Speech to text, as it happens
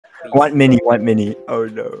please. Want mini, want mini. Oh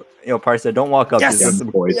no. Yo, Parsa, don't walk up Yes! to them.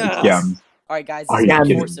 Boys, Yes! it's gems. Alright, guys, Are this you is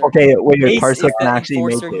kidding? Enforcer. Okay, wait, Ace Parsa is the can actually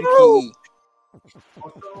make Enforcer it. UPE.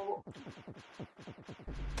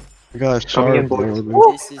 We got Come here, Sharp.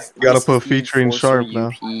 boys. Gotta put featuring Sharp now.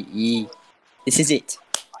 UPE. This is it.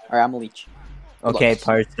 Alright, I'm a leech. Okay, Look.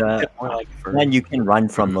 Parsa. Then you can run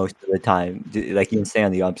from most of the time. Like you can stay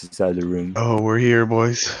on the opposite side of the room. Oh, we're here,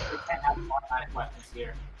 boys.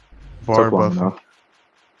 Bar Took long buff. enough.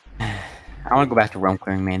 I want to go back to realm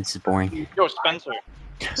clearing, man. This is boring. Yo, Spencer.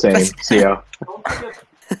 Same. See ya.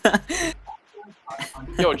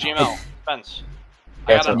 Yo, GML. Spence.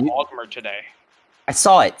 I Yeah, got an so- Augmer today. I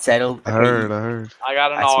saw it settled. I heard. I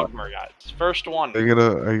got an I saw it. Augmer, guys. First one. Are you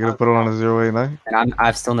gonna put it on a 089? And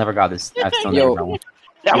I've still never got this. I've still Yo. never got one.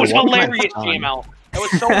 That was what am I hilarious, telling? GML. That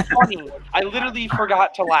was so funny. I literally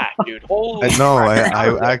forgot to laugh, dude. Holy I know.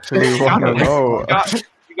 I actually want to know.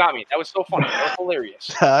 You got me. That was so funny. That was hilarious.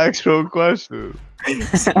 The actual question.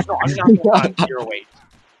 No, I'm not going to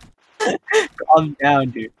 08. Calm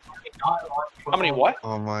down, dude. How many what?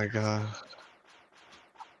 Oh my god.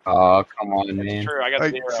 Oh, come on, man. Sure, I got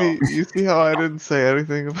Like, 0. you see how I didn't say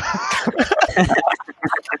anything about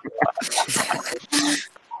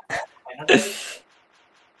Should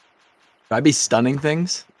I be stunning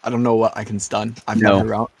things? I don't know what I can stun. I've No.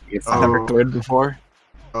 never It's Oh. never cleared before.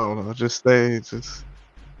 Oh no, just stay, just.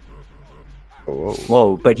 Oh,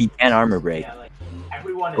 Whoa, but he can armor break.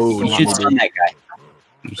 Oh, You should stun that guy.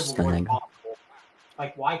 You should stun that guy.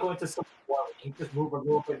 Like, why go into some war? You can just move a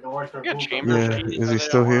little bit north or We got move chamber Yeah, keys, is so he they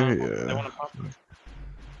still don't here? wanna- they Yeah. wanna pop.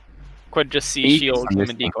 Could just see Eight shield on him this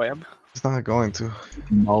and decoy him. It's not going to.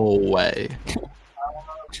 No way.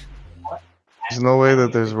 There's no way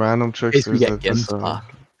that there's random In case we tricksters get that just Gimstock.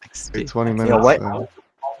 take 20 minutes. Yo, what? and-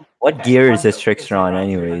 What gear is this trickster on,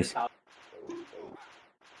 anyways? I'm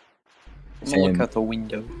gonna look Same. out the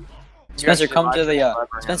window. You Spencer, actually come to lied the me about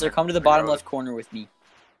Spencer, Abraham. come to the bottom left corner with me.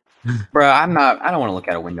 Bro, I'm not. I don't want to look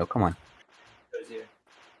out a window. Come on.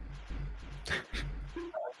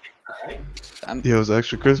 Yo, is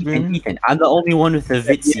extra crispy? in And here? Ethan, I'm the only one with a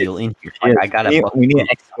vit seal in here. Like, I got a We need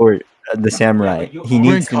to escort the samurai. He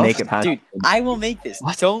needs to make it past. Dude, I will make this.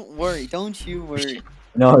 Don't worry. Don't you worry.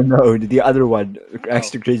 No, the other one,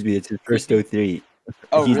 extra crispy. It's his first 03.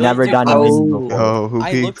 Oh, He's really, never dude? done a mini before. Oh, who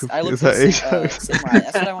I peeked? looked. I Is looked that at Ajax? Samurai.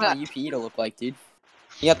 That's what I want my UPE to look like, dude.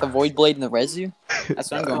 You got the void blade and the resu.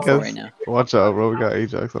 That's what I'm going for right now. Watch out, bro. We got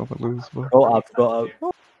Ajax on the loose, bro. Go up.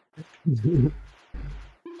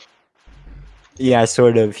 Yeah,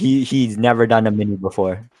 sort of. He's never done a mini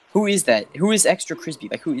before. Who is that? Who is extra crispy?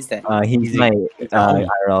 Like who is that? He's my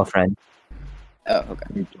IRL friend. Oh,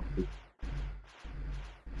 okay.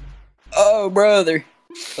 Oh, brother.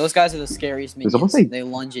 Those guys are the scariest There's almost minions. like- They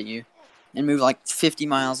lunge at you and move like 50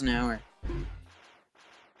 miles an hour.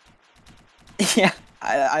 Yeah,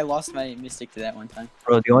 I lost my mystic to that one time.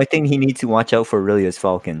 Bro, the only thing he needs to watch out for really is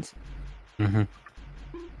falcons. Mhm.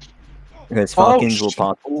 Because falcons will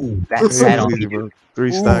pop. Ooh, that's sad on Easy, you. bro.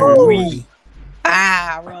 3 staggers. Ooh-wee.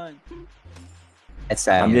 Ah, run. That's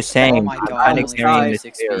sad. I'm on just Oh saying, my I'm god, kind I of only carrying have this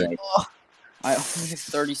 36 fear speed. right I only have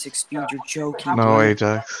 36 speed. You're joking. No, dude.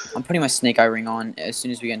 Ajax. I'm putting my snake eye ring on as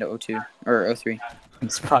soon as we get into 02 or 03. you.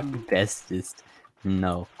 It's probably bestest.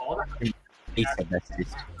 No. He's the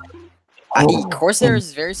bestest. Corsair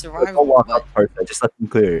is very Don't survivable, walk but up, Parsa. Just let them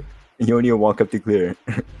clear. You only need to walk up to clear.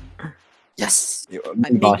 yes, Yo, I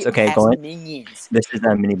mini make boss. it Okay, past go in. minions. This is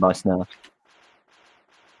a mini boss now.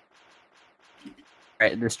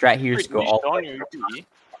 Right, the strat here is Wait, to go you all still on your UPE?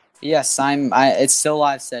 Yes, it's still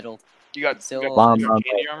live settled. You got Still you bomb, got bomb,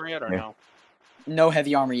 candy armor yet or yeah. no? No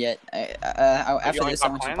heavy armor yet. After only this, I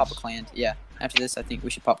pop want to clans? pop a clan. Yeah, after this, I think we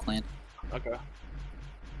should pop clan. Okay.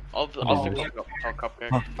 I'll fix it up. I'll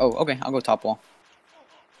cupcake. Oh, okay, I'll go top wall.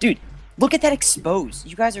 Dude, look at that expose.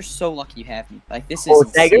 You guys are so lucky you have me. Like, this is Oh,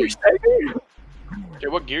 insane. stagger. Hey,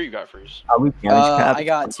 what gear you got first? Are we damage cap? I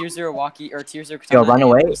got tier 0 walkie, or tier 0 Yo, katana run and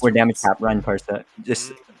away. booster We're damage wings. cap. Run, Parsa.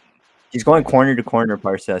 Just. He's going corner to corner,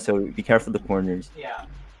 Parsa. So be careful of the corners. Yeah.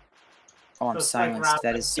 Oh, I'm silenced.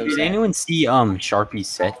 That is so Did sad. anyone see Sharpie's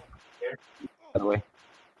set? By the way.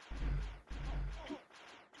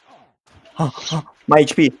 My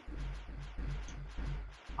HP.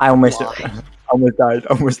 I almost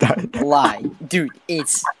died. Lie. Dude,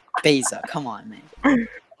 it's Beza. Come on, man.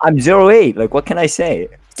 I'm 08. Like, what can I say?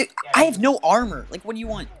 Dude, I have no armor. Like, what do you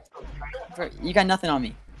want? Bro, you got nothing on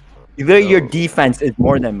me. Literally, your defense is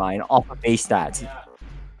more than mine off of base stats.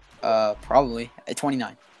 Probably. At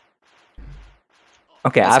 29.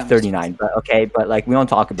 Okay, I That's have 39, but okay, but like, we don't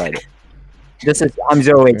talk about it. I'm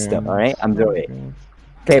 08 still, alright? I'm 08.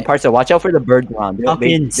 Okay, Parsa, watch out for the birds around. They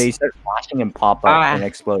Falcons. start flashing and pop up Ah. and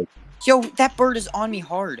explode. Yo, that bird is on me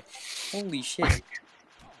hard. Holy shit.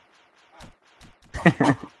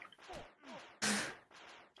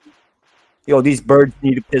 Yo, these birds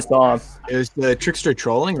need to piss off. Is the trickster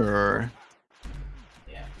trolling or?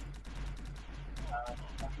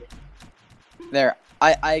 There,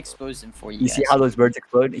 I exposed him for you. You see how those birds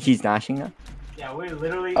explode? He's dashing them. Yeah, we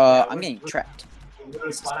literally. I'm getting trapped. we literally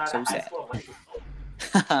This is got out of so high sad. school,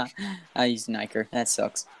 like, I used Niker. That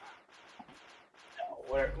sucks.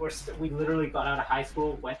 we literally got out of high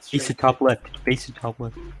school, went straight. Face the top left. Face the top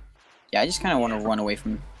left. Yeah, I just kind of want to run away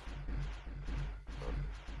from him.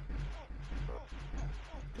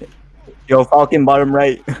 Yo, Falcon bottom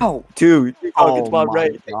right. Oh, 2, 3 Falcons Oh bottom my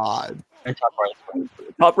right. god. And top right.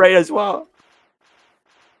 Top right as well.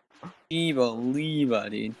 Leave,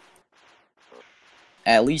 dude.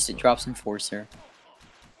 At least it drops Enforcer.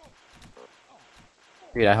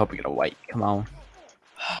 Dude, I hope we get a white. Come on.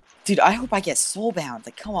 Dude, I hope I get Soulbound.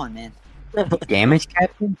 Like, come on, man. Damage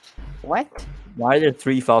captain? What? Why are there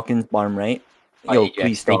 3 Falcons bottom right? Oh, Yo, Ajax,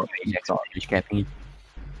 please thank stop. you, Ajax, damage captain.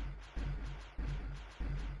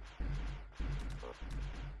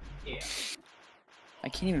 I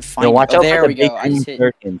can't even find Yo, watch it. Oh, out there for we the big go. I green just hit.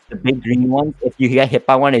 Gherkins. The big green ones. If you get hit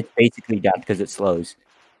by one, it's basically death because it slows.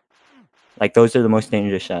 Like, those are the most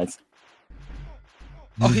dangerous shots.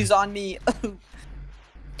 Oh, he's on me.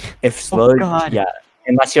 If slowed, God. yeah.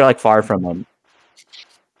 Unless you're, like, far from him.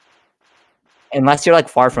 Unless you're, like,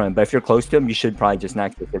 far from him. But if you're close to him, you should probably just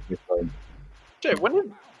knock this if you're slowed. Shit, when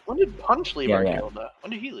did Punch leave Yeah, our yeah. guild? When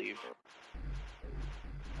did he leave?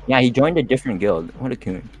 Yeah, he joined a different guild. What a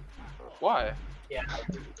coon. Why? Yeah.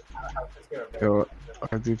 Yo,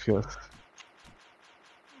 our DPS.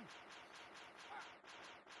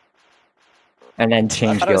 And then I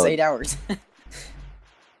change thought it was guild. 8 hours.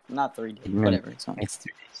 Not 3 days. Mm. Whatever. It's fine. It's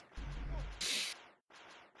 3 days.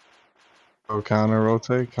 Oh, counter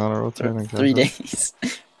rotate, and 3 days.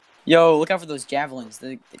 Yo, look out for those javelins.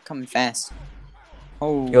 They're coming fast.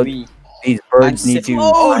 Holy. These birds I'm need si- to.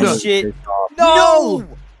 Oh, find shit. this off. No!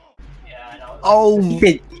 Yeah, I know. Oh, You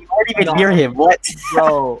can't even hear him. What?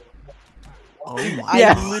 Bro. oh my. I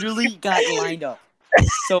Yeah. literally got lined up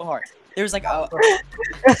so hard. There was like a.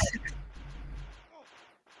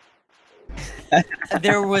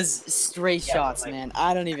 There was stray shots, man.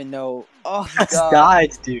 I don't even know. Oh god.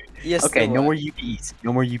 Dies, dude. Yes. Okay, there no more was. UPs.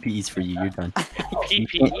 No more UPs for you. You're done.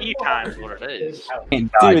 PPE time is what it is. Dude,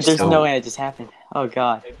 Dude, there's no way it just happened. Oh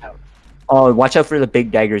god. Oh, watch out for the big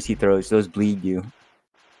daggers he throws. Those bleed you.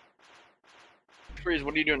 Freeze,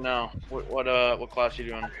 what are you doing now? What class are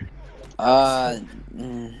you doing?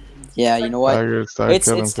 Yeah, you know what? Tigers,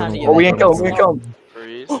 It's time to get Oh, we back ain't go. We ain't go.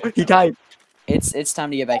 Freeze. He died. It's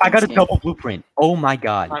time to get back. I in got a this game. double blueprint. Oh my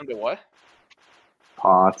god. Time to what?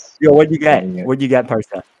 Pots. Yo, what'd you get? Dang it. What'd you get,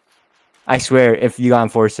 Parsa? I swear, if you got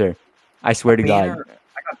Enforcer, I swear to God. I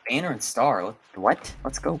got banner and star. What?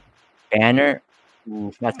 Let's go. Banner?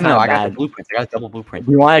 Oof, that's kind No, of I got bad. the blueprints. I got a double blueprint.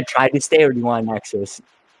 Do you want to try to stay or do you want Nexus?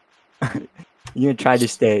 You can try to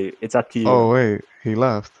stay. It's up to you. Oh wait, he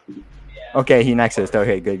left. Okay, he Nexus.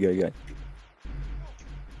 Okay, good.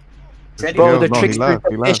 Ready? Bro, Yo, the no, he trickster's left,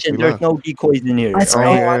 he left, efficient. he There's left. no decoys in here. Let's go.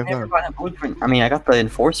 alright? yeah, I yeah, never yeah. got a blueprint. I mean, I got the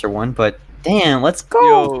enforcer one, but damn, let's go.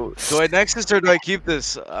 Yo, do I Nexus or do I keep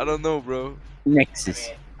this? I don't know, bro. Nexus.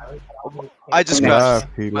 I just He got. left.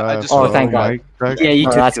 He I left. just Oh, got- thank God. Mike check. Yeah, you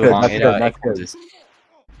Oh, took that's too good, long. that's It, good, it that's good. closes.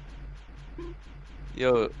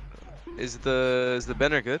 Yo, is the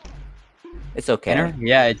banner good? It's okay. Banner?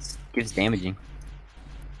 Yeah, it gives damaging.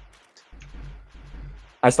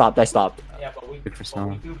 I stopped. Yeah, but we, Good for but snow.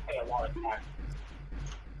 we do pay a lot of tax.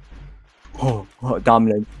 Oh,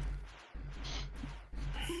 dominant.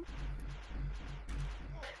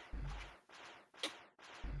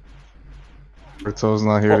 Berto's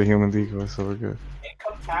not here to human decoy, so we're good.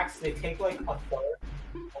 Income tax, they take like a third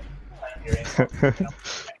of your income.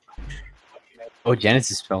 Oh,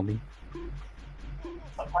 Genesis spelled me.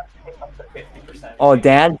 Sometimes they take up to 50%. Oh,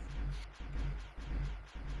 Dad?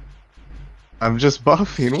 I'm just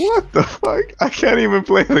buffing. What the fuck? I can't even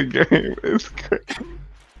play the game. It's crazy.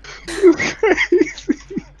 It's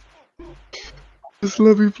crazy. Just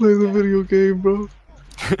let me play the video game, bro.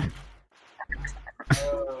 Okay.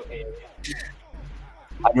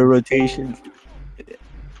 Under rotations.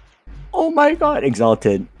 Oh my God,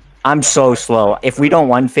 Exalted. I'm so slow. If we don't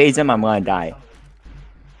one phase him, I'm gonna die.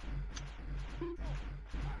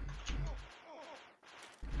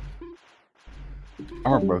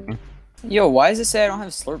 Armor broken. Yo, why does it say I don't have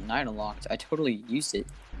Slurp Night unlocked? I totally used it.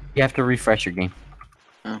 You have to refresh your game.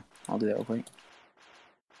 Oh, I'll do that real quick.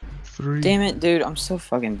 3. Damn it, dude. I'm so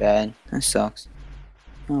fucking bad. That sucks.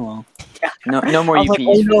 Oh well. No more I was UPs like,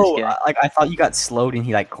 oh for no! this guy. Like I thought you got slowed and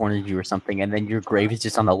he like cornered you or something, and then your grave is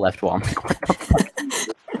just on the left wall. I'm like, what the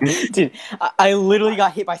fuck? Dude, I literally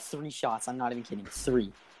got hit by 3 shots. I'm not even kidding.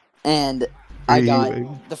 3. And I Three, got baby.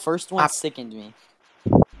 the first one sickened me.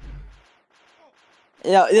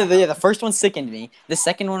 Yeah, the first one sickened me. The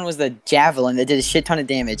second one was the javelin that did a shit ton of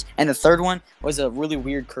damage, and the third one was a really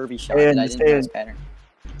weird curvy shot that I didn't know his pattern.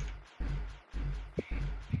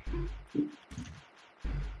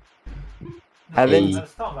 Heaven. I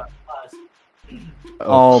was talking about us.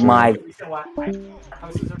 Oh my. The reason why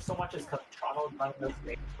houses are so much is because Toronto running this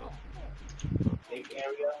big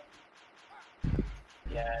area.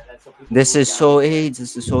 Yeah, that's what people This do is down so here. AIDS.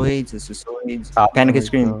 This is so AIDS. This is so AIDS. Panic and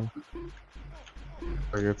scream.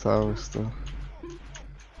 I get towers still.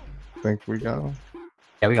 Think we got him?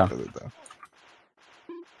 Yeah, we got. Put it down.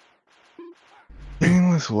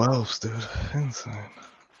 Painless whelps, dude. Insane.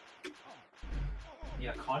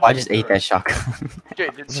 Yeah, I just ate that shotgun. Jay,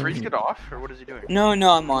 did Cerise get off, or what is he doing? No,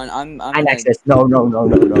 I'm on. I'm I like, Nexus. No.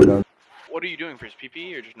 What are you doing for his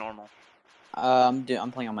PP or just normal? I'm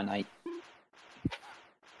playing on my knight.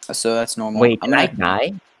 So that's normal. Wait, I'm can I gonna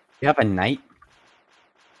die? You have a knight?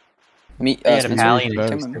 meet You had a Spencer. pally and Come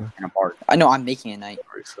Guys, with me. and a bard. I know I'm making a knight.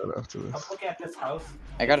 reset after I'm this. looking at this house.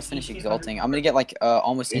 I gotta finish exalting. I'm gonna get like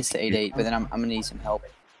almost insta 8-8, but then I'm gonna need some help.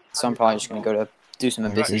 So I'm probably just gonna go to do some Should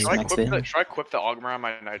I- abysses Should I next equip video. should I equip the Augmer on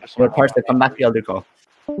my knight? Just What parts that come back the other call?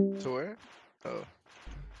 To where? Oh.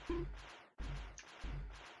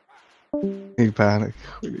 We need panic.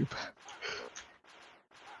 We need panic.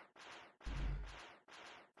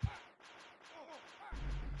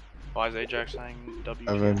 Why is Ajax saying W?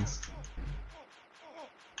 Evans.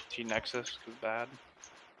 T Nexus is bad.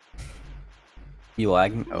 You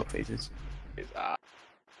lagging? Oh, phases. Is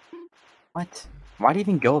What? Why do you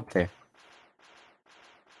even go up there?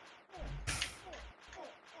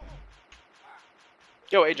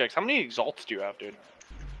 Yo, Ajax, how many exalts do you have, dude?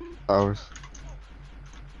 Towers.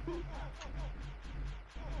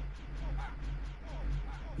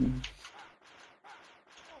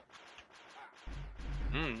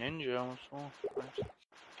 Ninja also. Nice.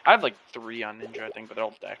 I have like 3 on Ninja, I think, but they're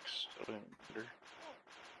all decks. So it doesn't matter.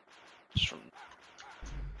 Just from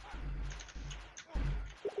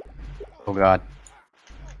Oh god.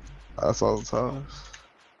 That's all the towers.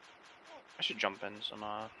 I should jump in some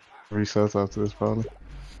Resets after this, probably.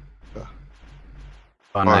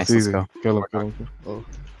 Oh, nice. It's Let's easy. go. Kill him, kill him. Oh.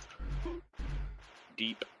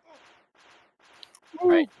 deep.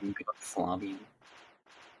 Right. You can go to Flavian.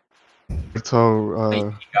 It's how Wait,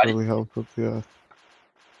 you got it. really helped with the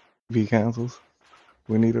B cancels.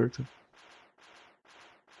 We need her to.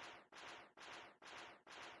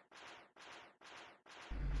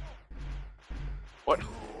 What?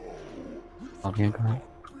 Flavian coming.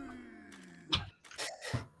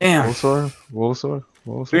 Damn. Wolfsword? Wolfsword?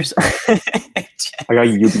 Wolfsword? There's- I got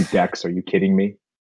UB Dex. Are you kidding me?